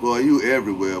chasing, boy, you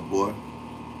everywhere, boy.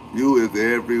 You is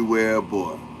everywhere,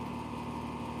 boy.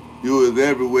 You is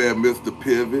everywhere, Mr.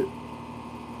 Pivot,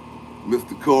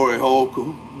 Mr. Corey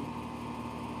Holcomb.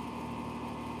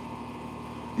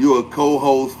 You a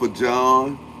co-host for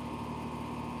John.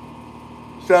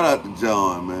 Shout out to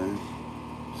John, man.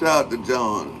 Shout out to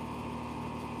John.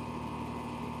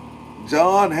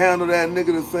 John handled that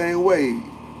nigga the same way.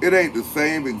 It ain't the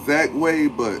same exact way,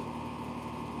 but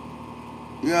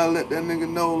you gotta let that nigga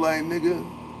know, like, nigga,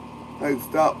 like,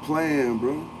 stop playing,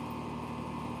 bro.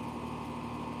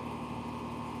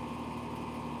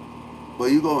 But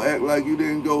you gonna act like you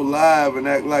didn't go live and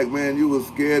act like, man, you was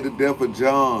scared to death of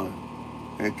John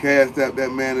and cashed out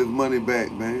that man his money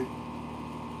back, man.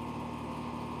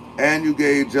 And you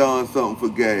gave John something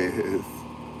for gas.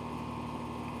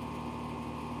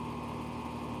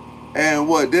 And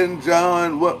what, didn't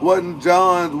John, wasn't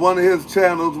John's, one of his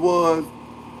channels was,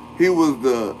 he was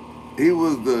the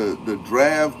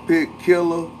draft pick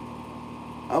killer.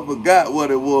 I forgot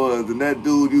what it was, and that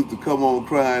dude used to come on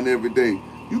crying every day.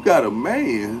 You got a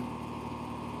man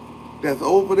that's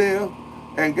over there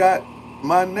and got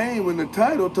my name in the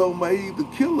title talking about he's the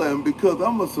killer, and because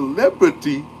I'm a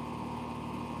celebrity,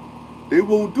 they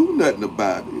won't do nothing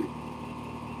about it.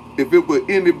 If it were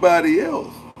anybody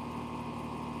else,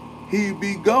 he'd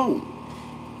be gone.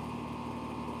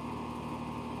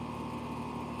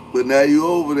 But now you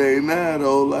over there now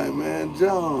though, like, man,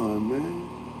 John, man.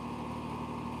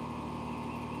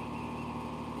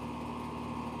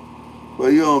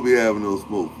 Well, you don't be having no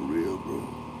smoke for real, bro.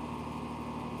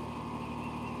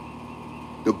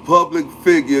 The public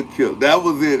figure killer. That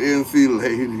was it, NC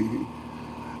Lady.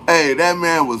 Hey, that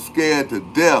man was scared to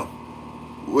death.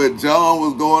 When John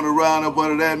was going around up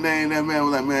under that name, that man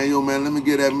was like, man, yo, man, let me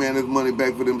get that man his money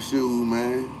back for them shoes,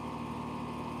 man.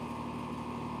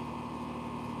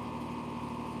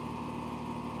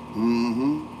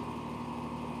 Mm-hmm.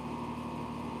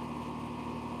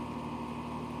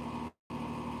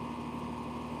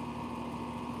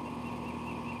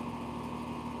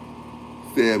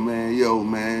 Said, man, yo,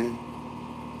 man.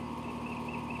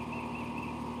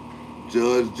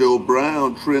 Judge Joe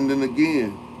Brown trending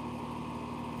again.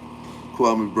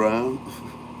 Kwame Brown.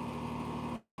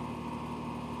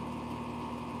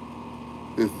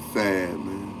 It's sad,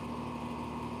 man.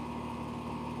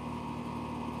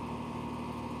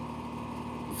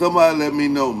 Somebody let me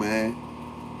know, man.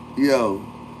 Yo,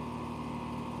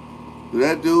 did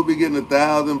that dude be getting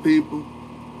 1,000 people?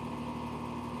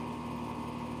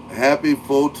 Happy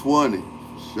 420.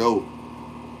 Show.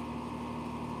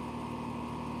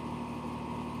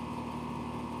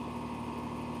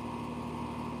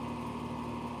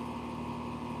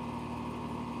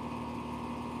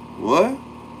 What?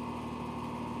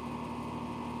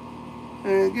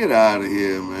 Man, get out of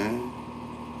here, man.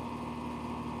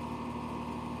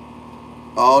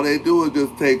 All they do is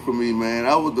just take from me, man.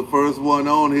 I was the first one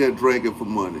on here drinking for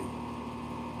money.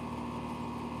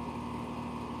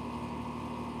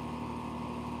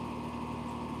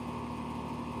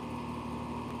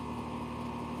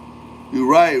 You're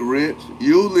right, Rich.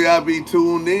 Usually I be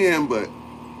tuned in, but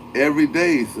every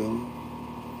day, so.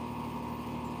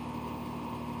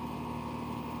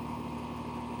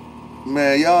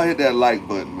 Man, y'all hit that like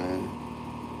button, man.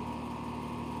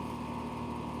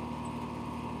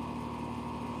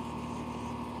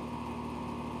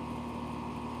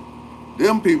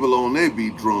 Them people on there be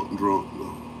drunk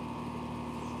though.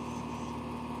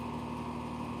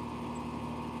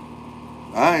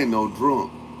 I ain't no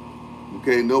drunk.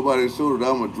 Okay, nobody showed that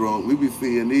I'm a drunk. We be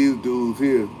seeing these dudes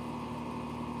here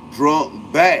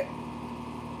drunk back.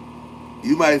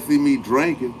 You might see me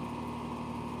drinking,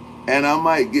 and I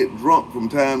might get drunk from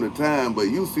time to time, but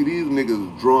you see these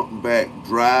niggas drunk back,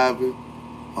 driving,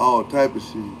 all type of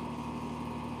shit.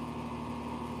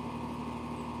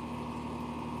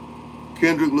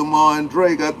 Kendrick Lamar and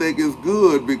Drake, I think it's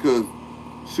good because,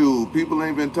 shoot, people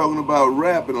ain't been talking about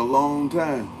rap in a long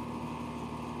time.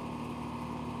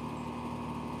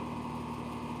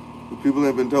 People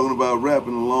ain't been talking about rap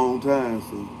in a long time,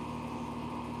 so.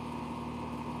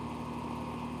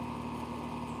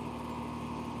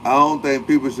 I don't think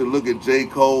people should look at J.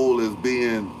 Cole as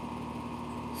being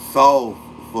soft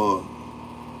for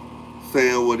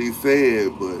saying what he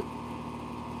said, but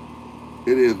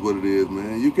it is what it is,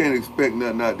 man. You can't expect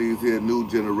nothing out these here new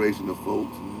generation of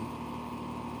folks, man.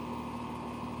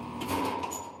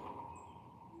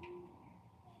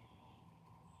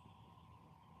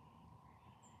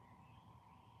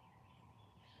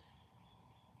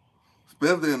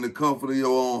 Especially in the comfort of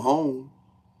your own home.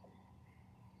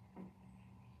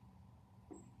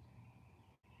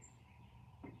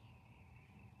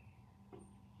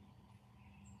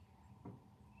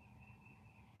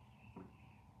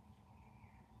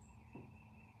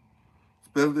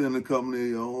 Especially in the company of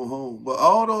your own home. But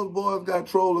all those boys got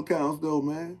troll accounts though,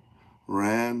 man.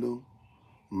 Randall,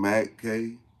 Mac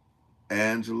K,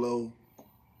 Angelo,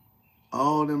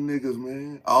 all them niggas,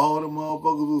 man. All the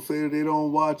motherfuckers who say that they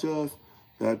don't watch us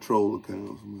got troll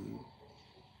accounts, man.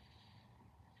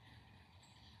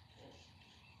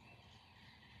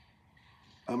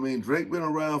 I mean, Drake been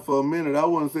around for a minute. I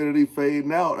wouldn't say that he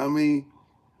fading out. I mean,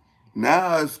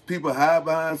 now as people hide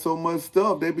behind so much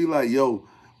stuff, they be like, yo,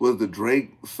 was the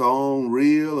Drake song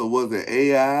real or was it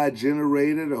AI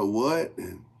generated or what?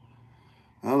 And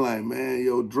I'm like, man,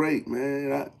 yo, Drake,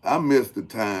 man, I miss the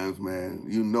times, man.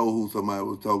 You know who somebody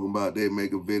was talking about. They'd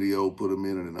make a video, put them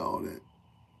in it and all that.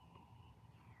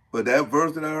 But that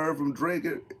verse that I heard from Drake,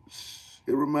 it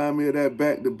reminded me of that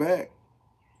back to back.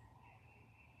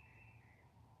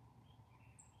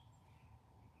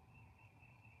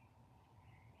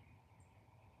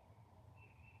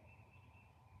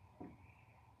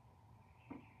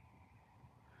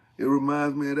 It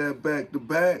reminds me of that back to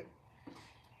back,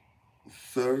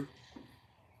 sir.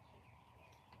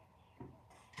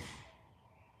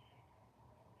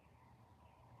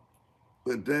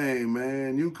 But dang,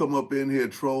 man, you come up in here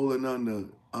trolling on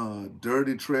the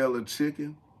dirty trail of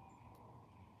chicken.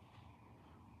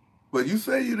 But you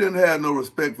say you didn't have no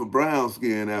respect for brown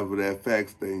skin after that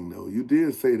fax thing, though. You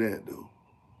did say that, though.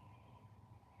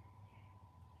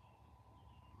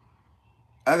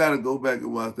 I got to go back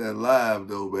and watch that live,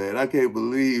 though, man. I can't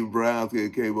believe brown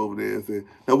skin came over there and said,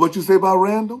 now what you say about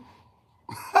Randall?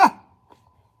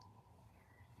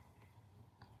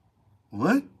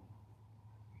 What?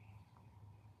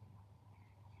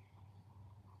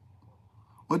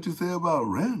 What you say about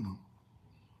Randall?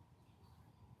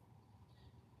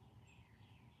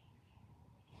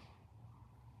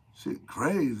 Shit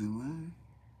crazy, man.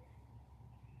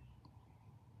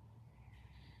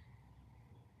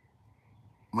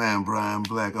 Man, Brian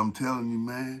Black, I'm telling you,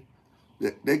 man,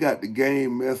 they got the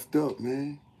game messed up,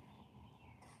 man.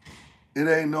 It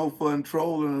ain't no fun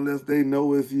trolling unless they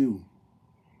know it's you.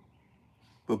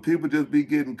 But people just be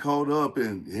getting caught up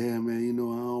in, yeah, man, you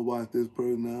know, I don't watch this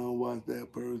person, I don't watch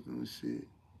that person and shit.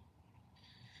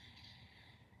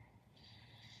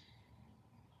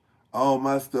 All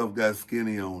my stuff got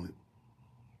skinny on it.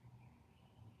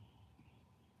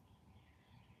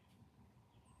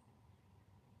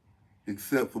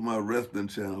 Except for my wrestling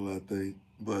channel, I think.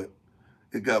 But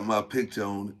it got my picture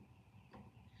on it.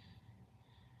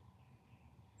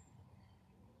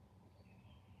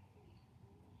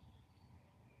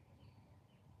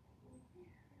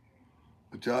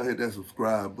 But y'all hit that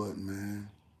subscribe button, man.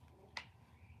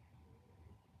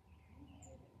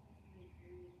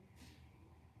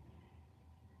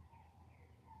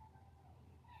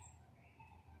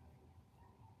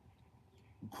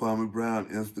 Kwame Brown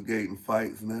instigating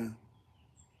fights now.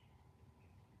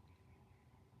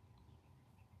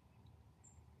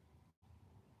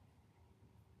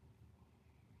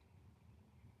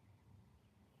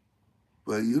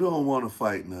 But you don't want to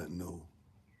fight nothing, though.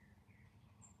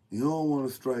 You don't want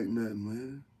to strike nothing,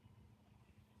 man.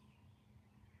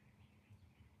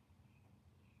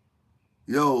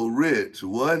 Yo, Rich,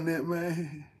 wasn't it,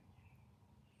 man?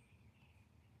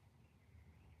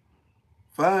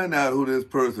 Find out who this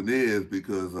person is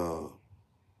because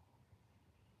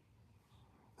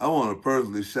I want to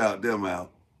personally shout them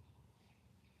out.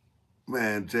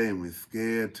 Man, Jamie's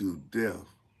scared to death.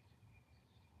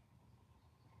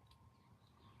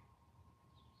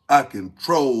 I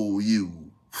control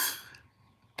you.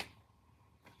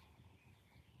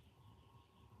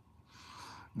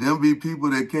 Them be people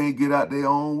that can't get out their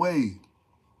own way.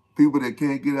 People that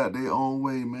can't get out their own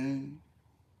way, man.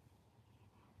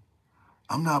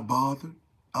 I'm not bothered.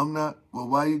 I'm not. Well,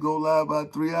 why you go live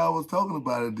about 3 hours talking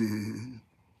about it then?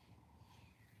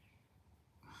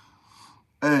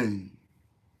 Hey,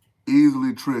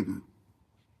 easily triggered.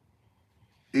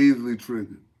 Easily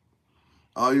triggered.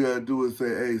 All you gotta do is say,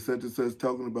 hey, such and such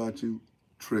talking about you,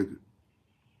 triggered.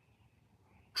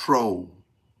 Troll,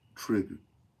 triggered.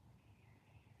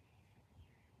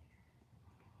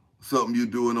 Something you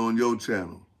doing on your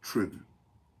channel, triggered.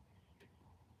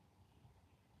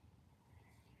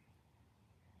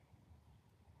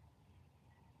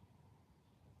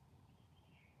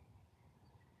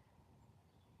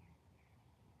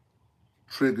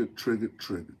 Triggered, triggered,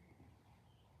 triggered.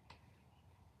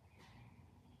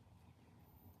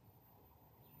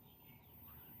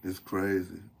 It's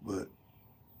crazy, but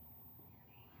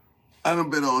I done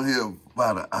been on here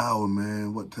about an hour,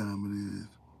 man. What time it is?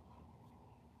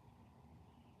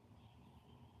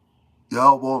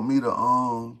 Y'all want me to,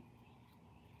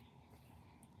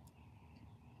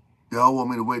 y'all want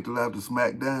me to wait till after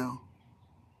SmackDown?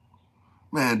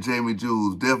 Man, Jamie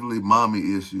Jules, definitely mommy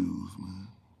issues, man.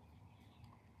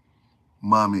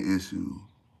 Mommy issues.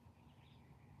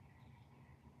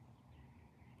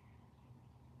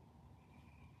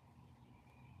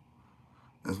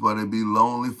 That's why they be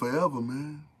lonely forever,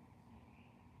 man.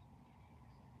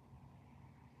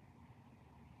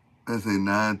 They say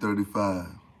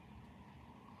 9:35.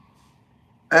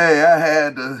 Hey, I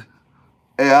had to,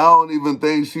 hey, I don't even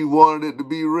think she wanted it to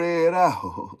be read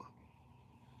out.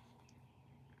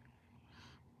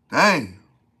 Dang.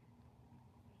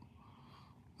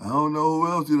 I don't know who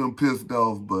else you done pissed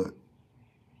off, but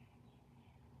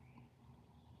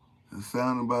it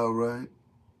sounded about right.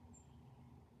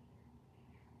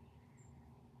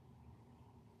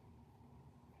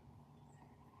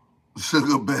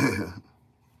 Sugar Bear.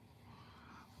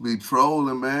 Be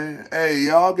trolling, man. Hey,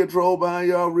 y'all get trolled behind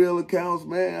y'all real accounts,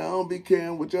 man. I don't be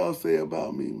caring what y'all say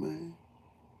about me, man.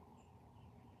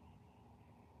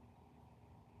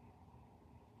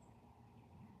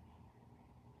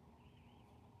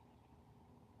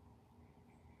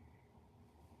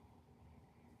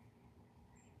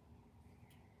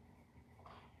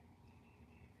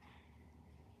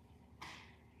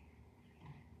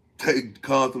 They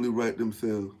constantly write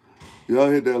themselves. Y'all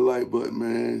hit that like button,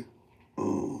 man.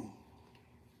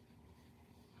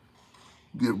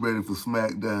 Get ready for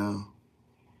SmackDown.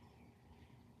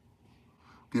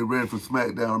 Get ready for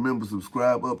SmackDown. Remember,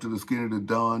 subscribe up to the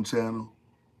MrSkinnyDaDon channel.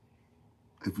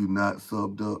 If you're not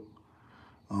subbed up,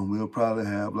 we'll probably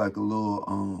have like a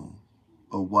little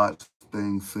a watch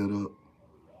thing set up,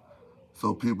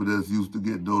 so people that's used to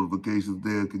get notifications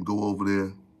there can go over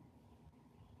there